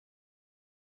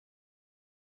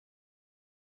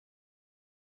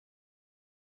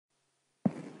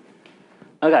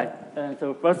Okay,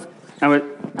 so first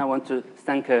I want to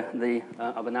thank the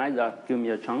organizer giving me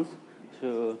a chance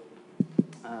to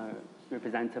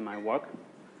represent my work.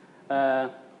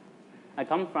 I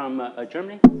come from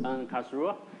Germany,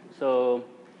 Karlsruher. So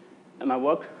my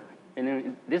work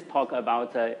in this talk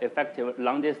about effective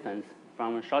long distance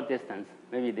from short distance.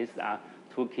 Maybe these are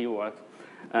two key words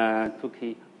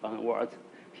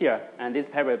here. And this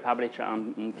paper is published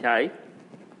on PIA.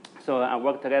 So I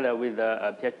work together with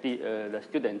PhD the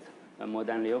students,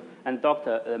 Modan Liu, and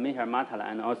Dr. Michael Matala,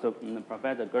 and also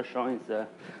Professor Gershon is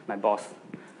my boss.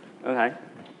 Okay.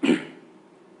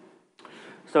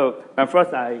 So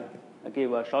first I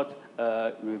give a short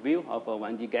review of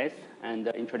 1D gas and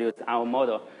introduce our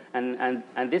model. And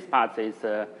this part is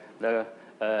the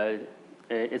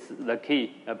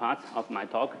key part of my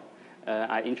talk.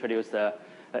 I introduce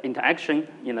interaction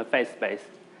in the phase space,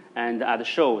 and I'll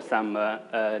show some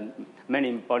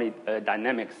many body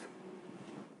dynamics.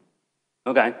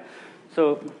 Okay,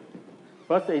 so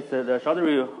first is the short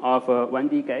review of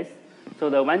 1D gas. So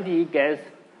the 1D gas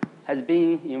has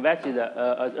been invented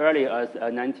as early as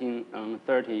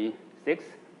 1936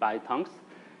 by Tonks.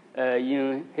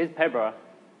 In his paper,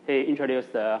 he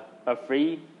introduced a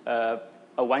free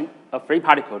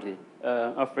particles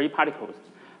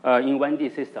in 1D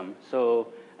system. So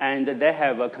and they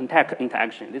have a contact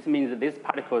interaction. This means that these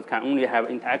particles can only have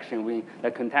interaction when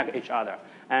they contact each other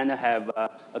and have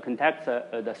a contact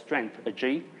the strength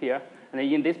G here. And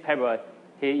in this paper,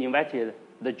 he invented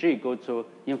the G go to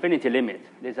infinity limit.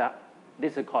 This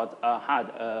is called hard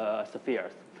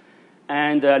spheres.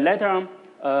 And later on,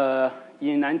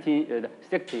 in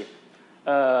 1960,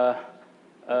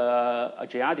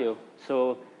 Giardio,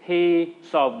 so he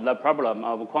solved the problem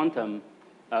of quantum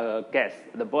gas,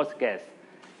 the Bose gas,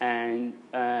 and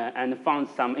found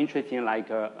some interesting like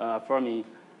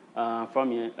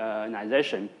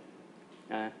Fermionization.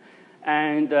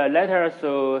 And later,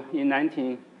 so in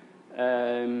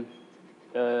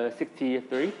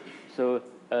 1963, so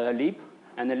Lieb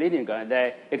and Lidinger,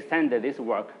 they extended this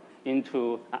work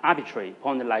into arbitrary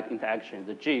point-like interaction.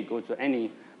 The G goes to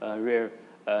any real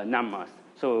numbers.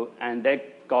 So and they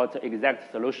got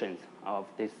exact solutions of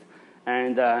this.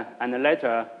 And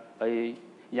later,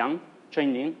 Yang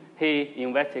Chen, he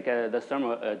investigated the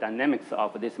thermodynamics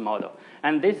of this model.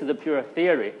 And this is the pure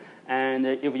theory. And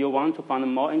if you want to find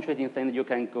more interesting things, you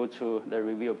can go to the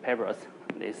review papers.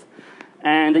 This.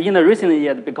 And in the recent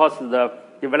years, because of the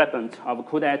development of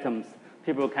cold atoms,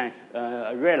 people can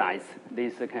realize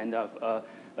this kind of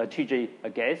TG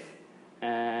gas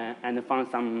and found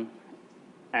some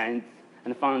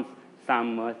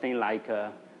thing like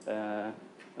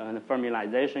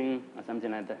Fermionization or something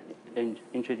like that,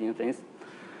 interesting things.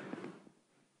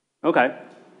 Okay.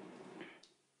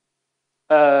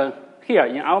 Here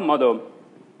in our model,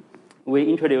 we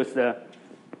introduced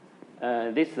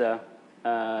this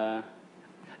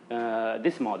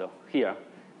model here.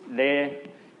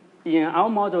 In our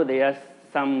model, there are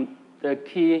some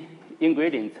key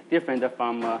ingredients different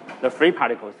from the free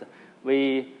particles.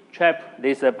 We trap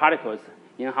these particles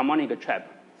in harmonic trap.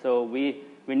 So we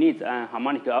need a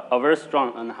very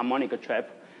strong harmonic trap.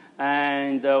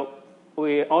 And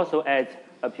we also add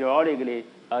a periodically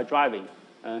driving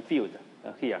field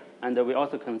here. And we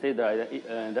also consider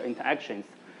the interactions.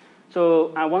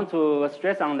 So I want to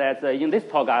stress on that in this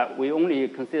talk, we only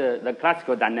consider the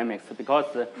classical dynamics because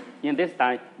in the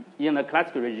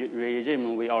classical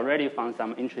regime, we already found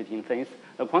some interesting things.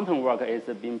 The quantum work is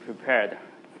being prepared.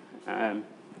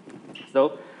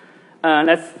 So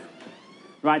let's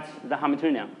write the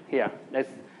Hamiltonian here.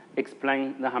 Let's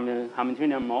explain the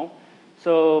Hamiltonian more.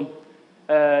 So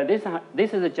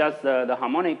this is just the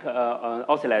harmonic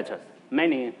oscillators,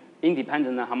 many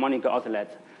independent harmonic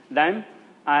oscillators. Then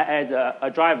I add a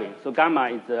driving. So gamma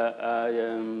is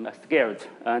a scaled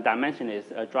dimension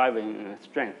is a driving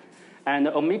strength. And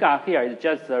omega here is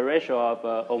just a ratio of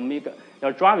omega,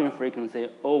 your driving frequency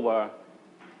over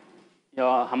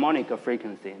your harmonic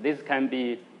frequency. This can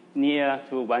be near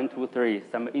to 1, 2, 3,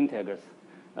 some integers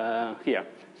here.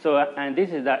 So, and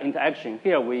this is the interaction.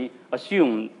 Here we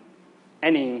assume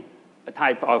any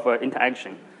type of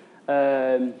interaction.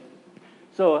 Here,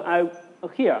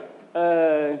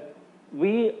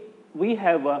 we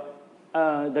have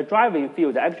the driving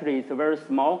field actually is very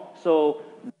small. So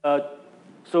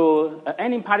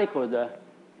any particle,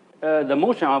 the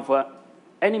motion of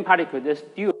any particle is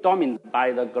still dominated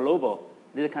by the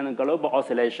this kind of global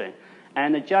oscillation,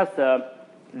 and just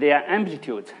their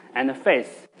amplitude and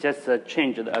phase just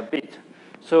changed a bit.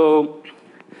 So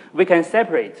we can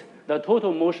separate the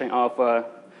total motion of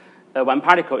one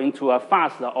particle into a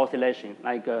fast oscillation,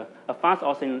 like a fast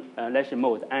oscillation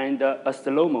mode, and a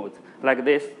slow mode, like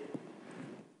this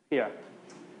here.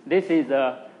 This is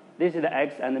the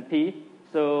X and P.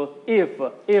 So if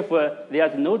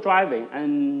there's no driving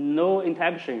and no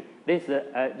interaction, this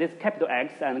capital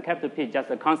X and capital P just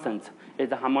a constant.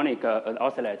 It's a harmonic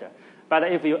oscillator. But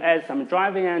if you add some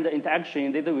driving and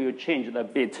interaction, this will change the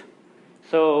bit.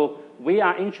 So we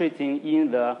are interested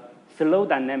in the slow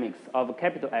dynamics of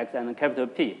capital X and capital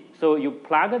P. So you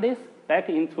plug this back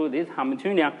into this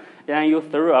Hamiltonian, then you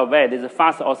throw away this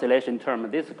fast oscillation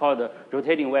term. This is called the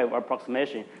rotating wave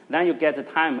approximation. Then you get the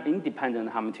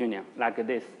time-independent Hamiltonian, like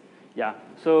this. Yeah.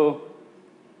 So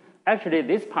actually,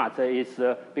 this part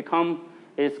comes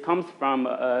from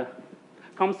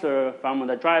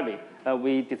the driving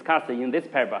we discussed in this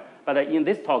paper. But in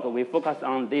this talk, we focus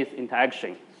on this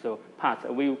interaction. So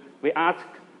part we ask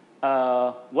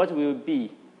what will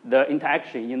be the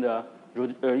interaction in the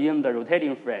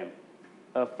rotating frame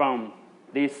from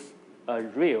this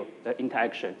real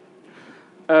interaction.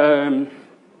 Okay,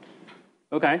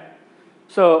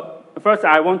 so first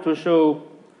I want to show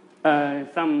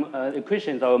some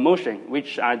equations of motion,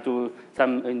 which I do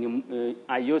some.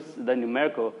 I use the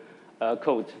numerical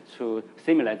code to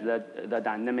simulate the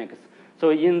dynamics.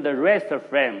 So in the rest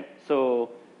frame, so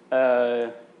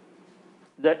the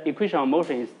equation of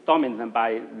motion is dominated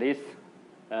by this.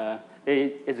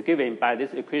 It is given by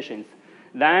these equations.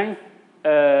 Then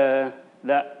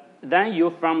then you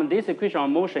from this equation of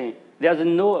motion, there's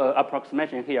no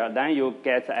approximation here. Then you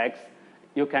get X.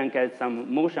 You can get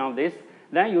some motion of this.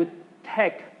 Then you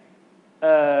take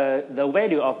the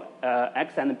value of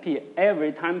X and P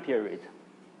every time period,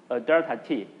 delta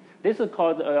T. This is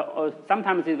called,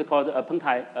 sometimes it's called a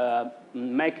Pentai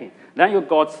making. Then you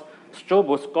got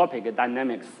stroboscopic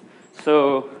dynamics.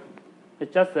 So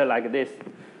it's just like this.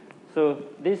 So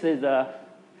this is the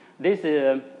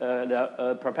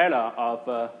propeller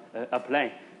of a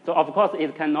plane. So of course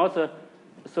it can also,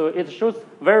 so it shows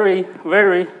very,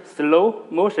 very slow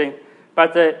motion,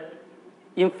 but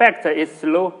in fact it's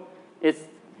slow, it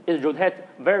rotates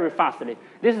very fastly.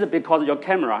 This is because your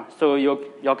camera, so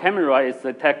your camera is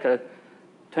take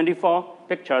 24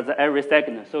 pictures every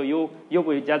second. So you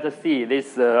will just see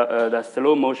this the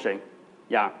slow motion,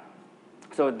 yeah.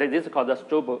 So this is called the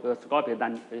stroboscopic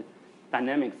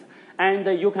dynamics. And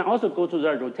you can also go to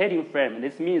the rotating frame.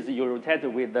 This means you rotate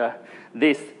with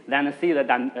this, then see the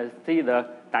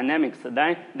dynamics.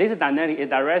 Then this dynamic is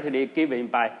directly given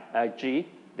by G,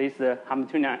 this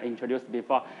Hamiltonian introduced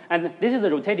before. And this is the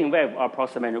rotating wave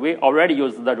approximation. We already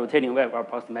used the rotating wave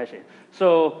approximation.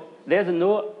 So there's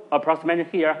no approximation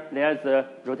here. There's a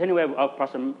rotating wave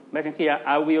approximation here.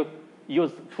 I will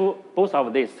use both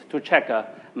of these to check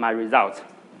my results.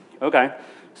 Okay.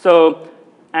 So,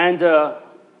 and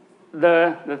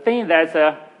the thing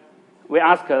that we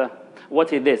ask,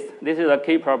 what is this? This is a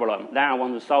key problem. Then I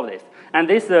want to solve this. And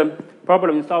this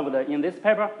problem is solved in this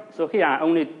paper. So here I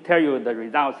only tell you the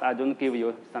results. I don't give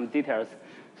you some details.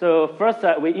 So first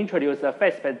we introduce a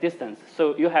phase space distance.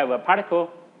 So you have a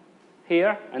particle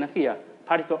here and here.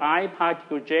 Particle I,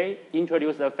 particle J,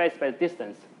 introduce a phase space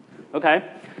distance. Okay.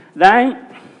 Then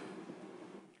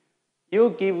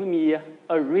you give me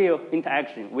a real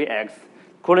interaction, Vx.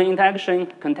 Cooling interaction,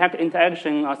 contact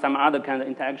interaction, or some other kind of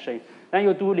interaction. Then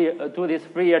you do this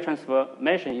Fourier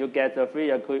transformation, you get a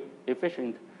Fourier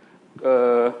coefficient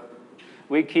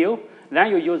VQ. Then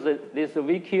you use this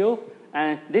VQ,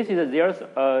 and this is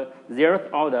the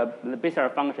zeroth order Bessel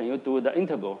function. You do the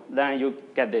integral, then you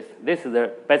get this. This is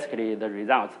basically the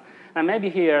result. And maybe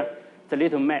here it's a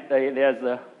little math.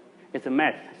 It's a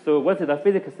math. So what is the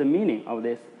physics meaning of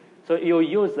this? So you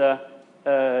use the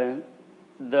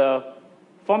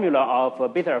formula of a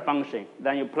Bessel function.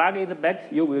 Then you plug it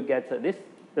back, you will get this.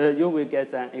 You will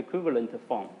get an equivalent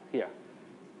form here.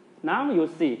 Now you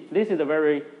see this is a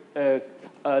very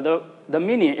the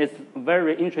meaning is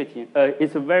very interesting.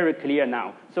 It's very clear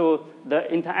now. So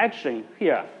the interaction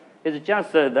here is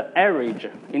just the average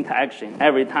interaction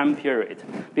every time period,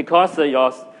 because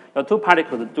your two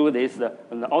particles do this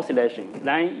the oscillation.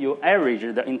 Then you average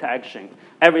the interaction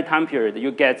every time period.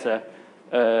 You get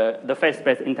the phase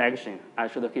space interaction I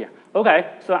showed here. Okay,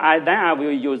 so then I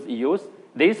will use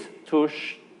this to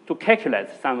calculate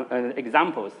some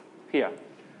examples here.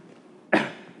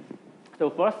 So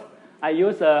first,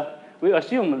 we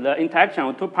assume the interaction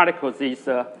of two particles is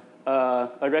a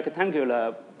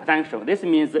rectangular potential. This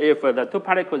means if the two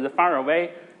particles are far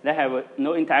away, they have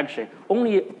no interaction.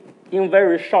 Only in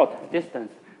very short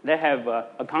distance, they have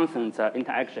a constant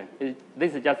interaction.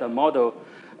 This is just a model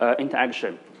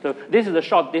interaction. So this is the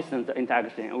short distance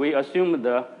interaction. We assume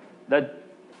the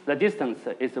the distance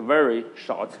is very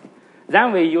short.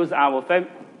 Then we use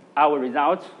our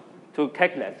results to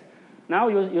calculate. Now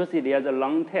you see there's a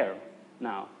long tail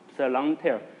now. It's a long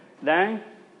tail. Then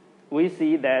we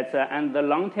see that and the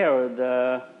long tail,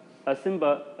 the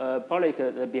symbolic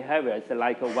behavior is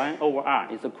like 1 over r.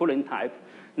 It's a cooling type.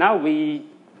 Now we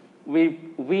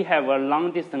have a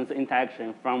long distance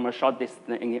interaction from a short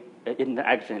distance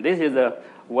interaction. This is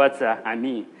what I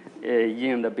mean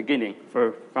in the beginning,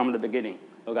 from the beginning.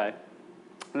 Okay.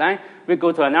 Then we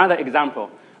go to another example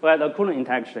where the cooling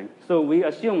interaction. So we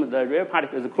assume the real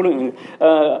particle is cooling.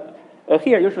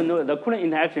 Here you should know the cooling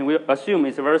interaction we assume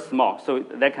is very small, so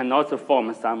they cannot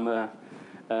form some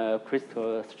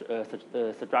crystal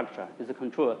structure. It's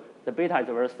control. The beta is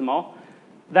very small.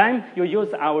 Then you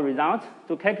use our result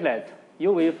to calculate.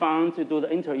 You will find to do the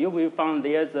integral. You will find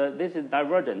this is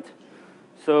divergent.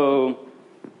 So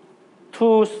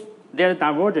there's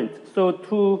divergent. So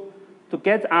to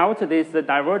get out this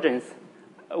divergence,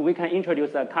 we can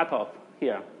introduce a cutoff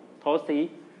here, tau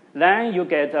c. Then you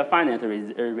get a finite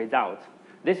result.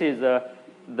 This is the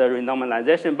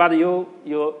renormalization. But you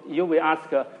will ask,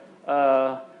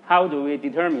 how do we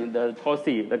determine the tau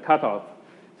c, the cutoff?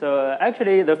 So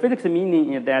actually, the physics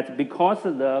meaning is that because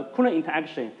the cooling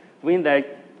interaction, when they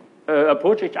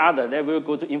approach each other, they will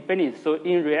go to infinity. So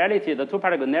in reality, the two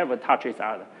particles never touch each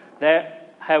other. They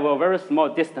have a very small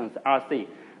distance, RC.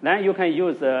 Then you can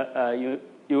use the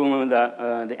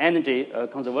energy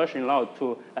conservation law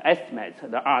to estimate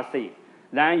the RC.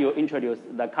 Then you introduce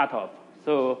the cutoff.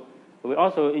 So we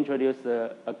also introduce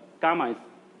a gamma is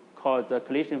called the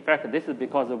collision factor. This is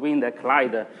because when they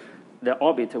collide, the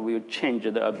orbit will change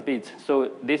a bit.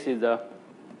 So this is a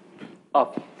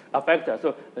factor.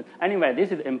 So anyway,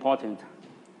 this is important.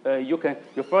 You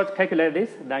first calculate this,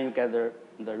 then you get the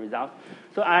result.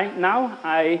 So now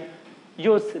I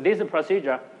use this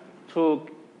procedure to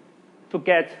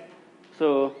get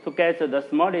the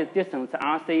smallest distance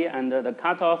RC and the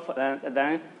cutoff,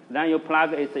 then you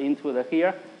plug it into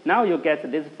here. Now you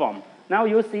get this form. Now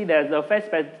you see that the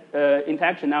phase-space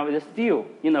interaction now is still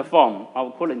in the form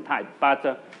of cooling type, but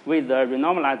with the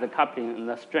renormalized coupling and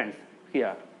the strength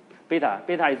here. Beta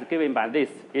is given by this.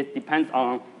 It depends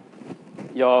on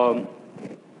your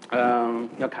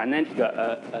kinetic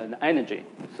energy.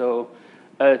 So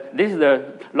this is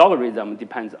the logarithm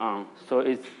depends on. So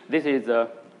this is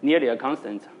nearly a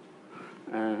constant.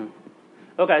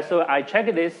 Okay, so I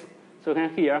check this. So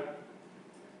here,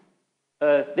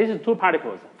 this is two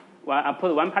particles. Well, I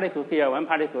put one particle here, one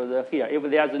particle here. If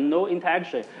there's no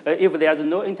interaction,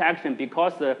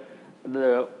 because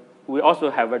we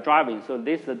also have a driving, so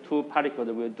these two particles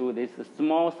will do this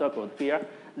small circle here.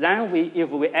 Then if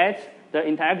we add the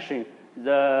interaction,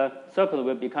 the circle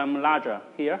will become larger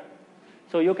here.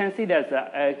 So you can see that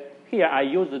here I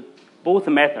use both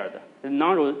methods.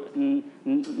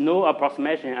 No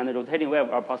approximation and rotating wave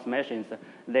approximations.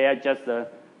 They are just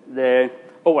they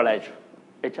overlap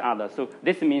each other. So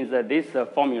this means that this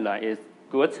formula is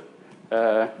good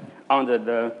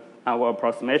under our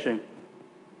approximation.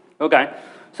 Okay,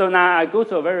 so now I go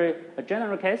to a very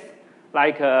general case,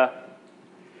 like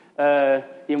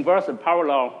inverse power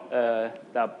law,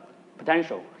 the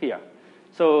potential here.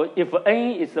 So if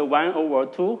N is 1 over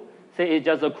 2, say it's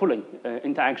just a cooling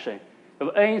interaction.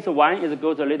 If N is 1, it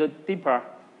goes a little deeper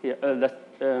here,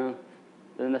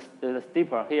 the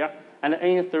steeper here, and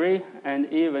N is 3,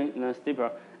 and even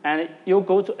steeper. And you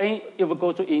go to N, if you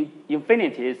go to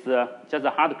infinity, it's just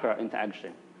a hardcore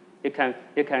interaction. You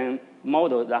can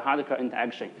model the hardcore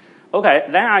interaction. Okay,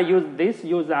 then I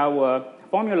use our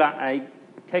formula. I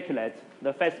calculate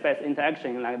the phase-space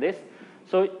interaction like this.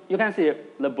 So you can see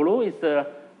the blue is the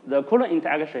cooling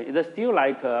interaction. It's still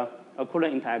like a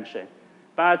cooling interaction,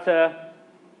 but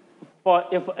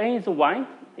if N is 1,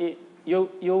 you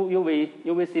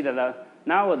will see that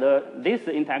now this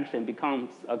interaction becomes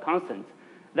a constant.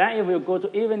 Then if you go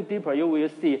to even deeper, you will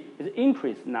see it's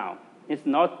increased now. It's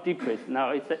not decreased now.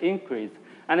 It's an increase.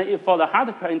 And for the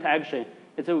hardcore interaction,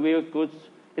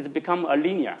 it become a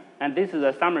linear. And this is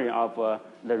a summary of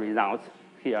the results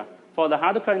here. For the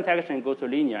hardcore interaction, go to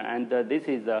linear, and this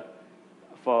is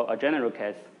for a general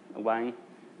case,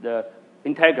 the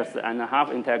integers and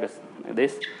half integers like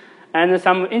this. And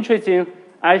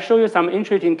I show you some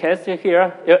interesting case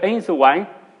here. If N is 1,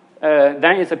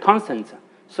 then it's a constant.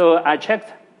 So I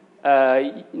checked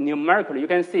numerically. You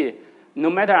can see, no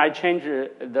matter I change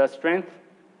the strength,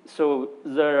 so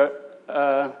the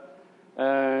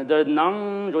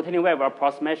non-rotating wave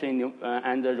approximation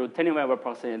and the rotating wave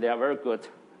approximation, they are very good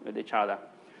with each other.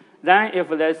 Then if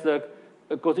there's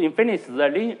go to infinity,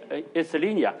 it's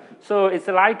linear. So it's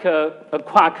like a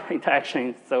quark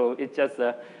interaction. So it's just,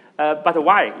 but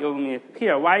why?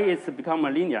 Here, why it's become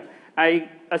a linear?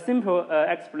 A simple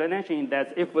explanation is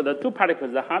that if the two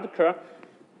particles are hard curl,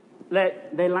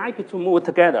 they like to move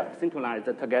together, synchronized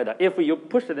together. If you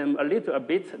push them a little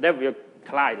bit, they will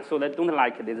collide. So they don't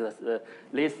like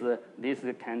this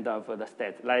kind of the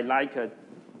state. They like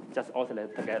just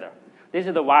oscillate together. This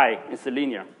is why it's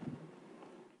linear.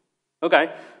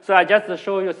 Okay, so I just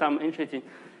show you some interesting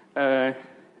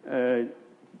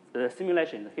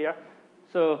simulations here.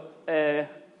 So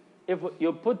if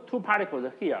you put two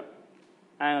particles here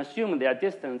and assume their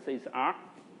distance is r,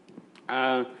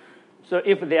 so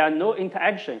if there are no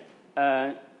interaction,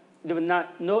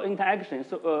 no interaction.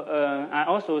 So I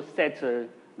also set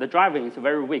the driving is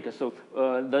very weak. So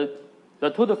the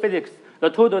total physics,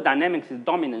 the total dynamics is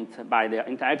dominant by their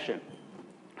interaction.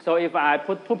 So if I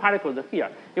put two particles here,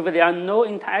 if there are no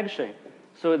interaction,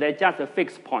 so they're just a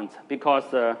fixed point because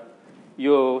the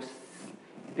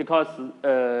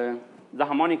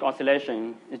harmonic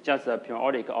oscillation is just a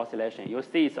periodic oscillation. You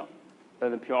see so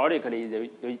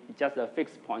periodically it's just a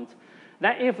fixed point.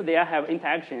 Then if they have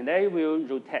interaction, they will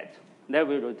rotate. They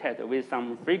will rotate with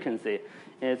some frequency.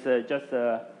 It's just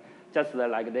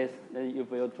like this.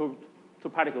 If you two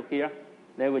particles here,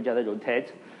 they will just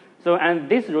rotate. So, and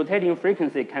this rotating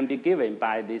frequency can be given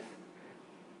by this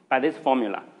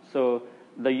formula. So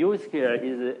the use here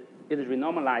is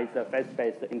renormalize the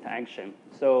phase-space interaction.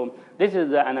 So this is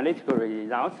the analytical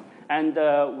result, and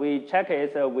we check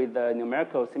it with the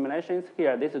numerical simulations.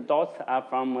 Here, these dots are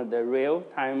from the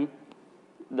real-time,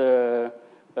 the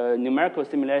numerical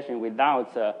simulation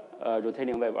without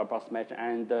rotating wave approximation,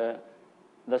 and the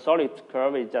solid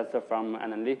curve is just from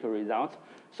analytical results.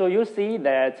 So you see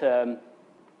that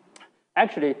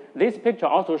actually this picture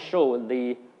also shows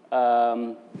the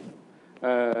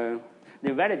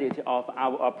validity of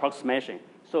our approximation.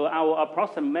 So our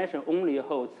approximation only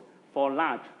holds for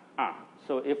large r.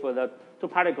 So if the two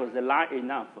particles are large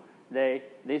enough, this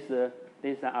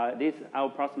our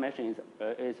approximation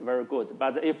is very good.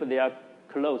 But if they are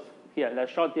close here, the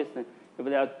short distance, if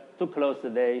they are too close,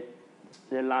 there's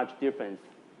a large difference.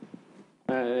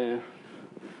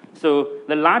 So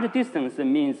the large distance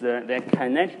means the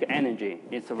kinetic energy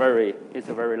is very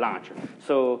large.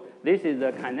 So this is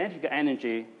the kinetic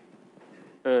energy.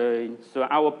 So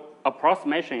our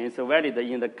approximation is valid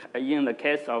in the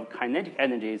case of kinetic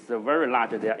energy. It's very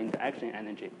large. Their interaction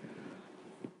energy.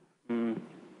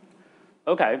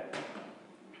 Okay.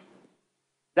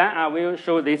 Then I will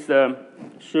show this.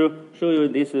 Show you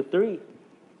this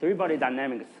three-body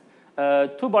dynamics.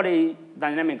 Two-body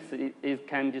dynamics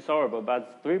can be solvable,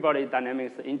 but three-body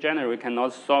dynamics in general we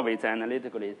cannot solve it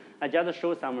analytically. I just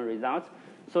show some results.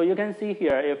 So you can see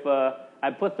here if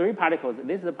I put three particles.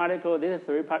 This is a particle. This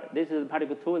is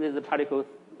particle 2. This is particle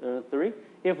 3.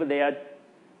 If they are,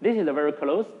 this is very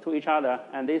close to each other,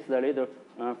 and this is a little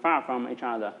far from each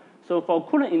other. So for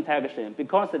Coulomb interaction,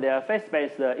 because their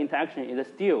phase-space interaction is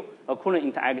still a Coulomb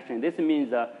interaction, this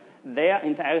means their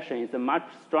interaction is much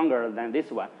stronger than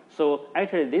this one. So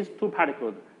actually, these two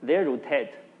particles, they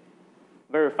rotate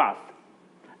very fast,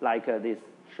 like this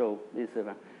show this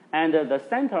one. And the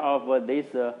center of this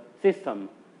system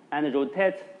and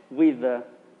rotate with the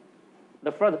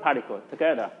first particle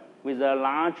together with a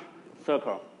large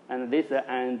circle and this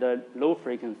and low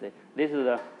frequency. This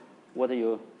is what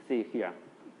you see here.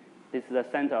 This is the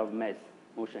center of mass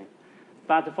motion.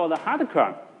 But for the hard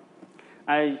curl,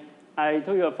 I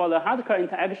told you for the hard curl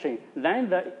interaction, then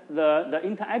the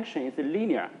interaction is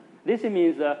linear. This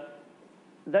means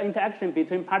the interaction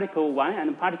between particle 1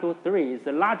 and particle 3 is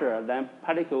larger than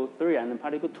particle 3 and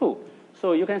particle 2.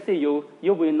 So you can see you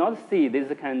will not see this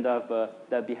kind of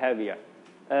the behavior.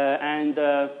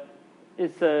 So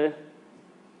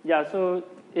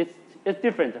it's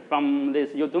different from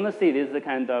this. You don't see this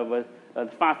kind of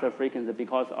faster frequency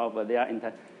because of their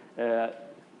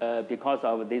because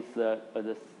of this the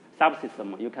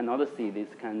subsystem. You cannot see this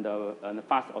kind of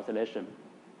fast oscillation.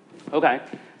 Okay,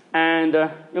 and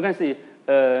you can see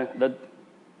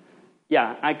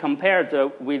I compared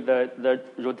with the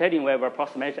rotating wave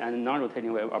approximation and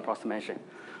non-rotating wave approximation.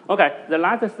 Okay, the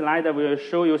last slide will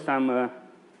show you some.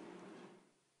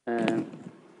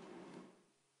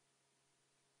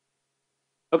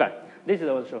 Okay, this is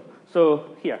also.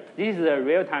 So here, this is a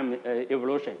real-time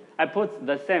evolution. I put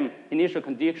the same initial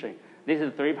condition. This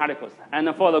is 3 particles. And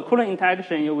for the Coulomb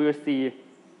interaction, you will see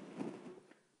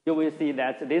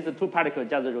that these 2 particles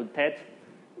just rotate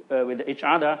with each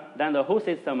other. Then the whole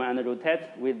system and rotate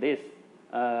with this.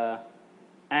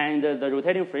 And the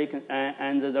rotating frequency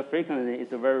and the frequency is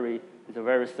very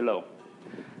slow.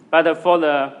 But for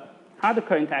the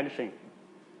hardcore interaction,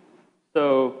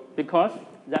 so because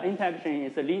the interaction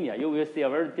is linear, you will see a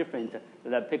very different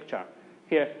the picture.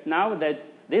 Here, now that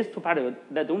these two particles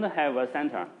that don't have a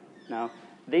center, now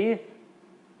they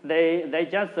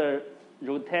just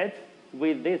rotate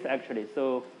with this actually.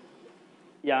 So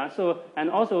yeah, so and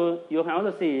also you can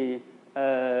also see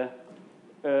the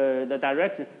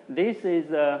direction. This is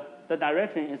the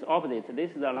direction is opposite.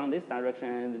 This is along this direction,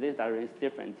 and this direction is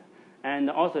different. And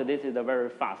also this is very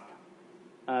fast.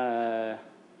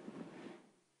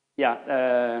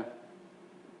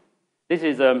 This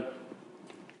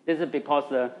is because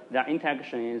the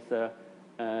interaction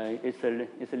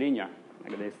is linear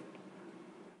like this.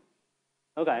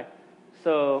 Okay,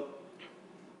 so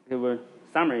give a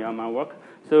summary of my work.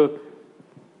 So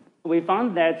we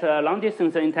found that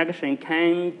long-distance interaction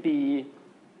can be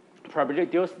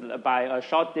reproduced by a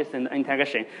short-distance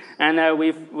interaction, and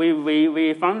we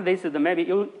found this is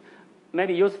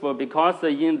maybe useful because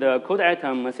in the cold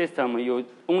atom system you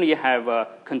only have a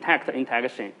contact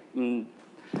interaction.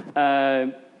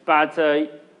 But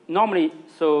normally,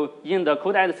 so in the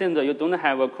cold atom system you don't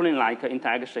have a cooling-like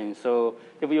interaction. So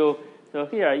if you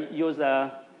here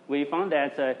we found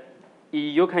that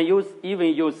you can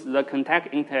even use the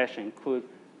contact interaction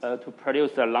to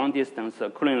produce a long-distance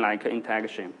cooling-like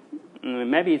interaction.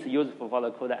 Maybe it's useful for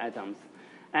the cold atoms.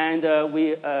 And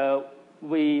we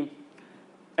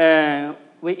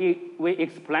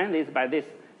explain this by this.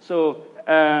 So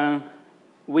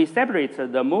we separate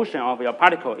the motion of your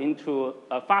particle into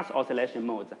a fast oscillation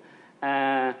mode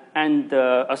and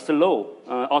a slow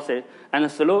and a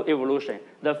slow evolution.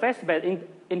 The fast-based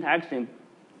interaction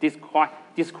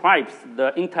describes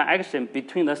the interaction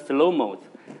between the slow modes,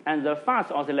 and the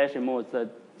fast oscillation modes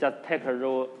just take a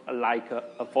role like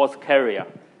a force carrier,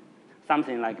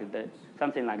 something like this.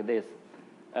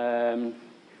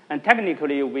 And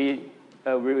technically, we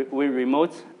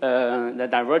remote the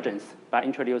divergence by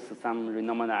introducing some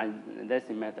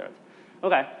renormalization method.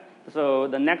 Okay, so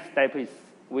the next step is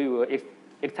we will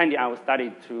extend our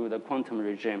study to the quantum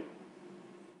regime.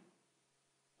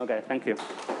 Okay, thank you.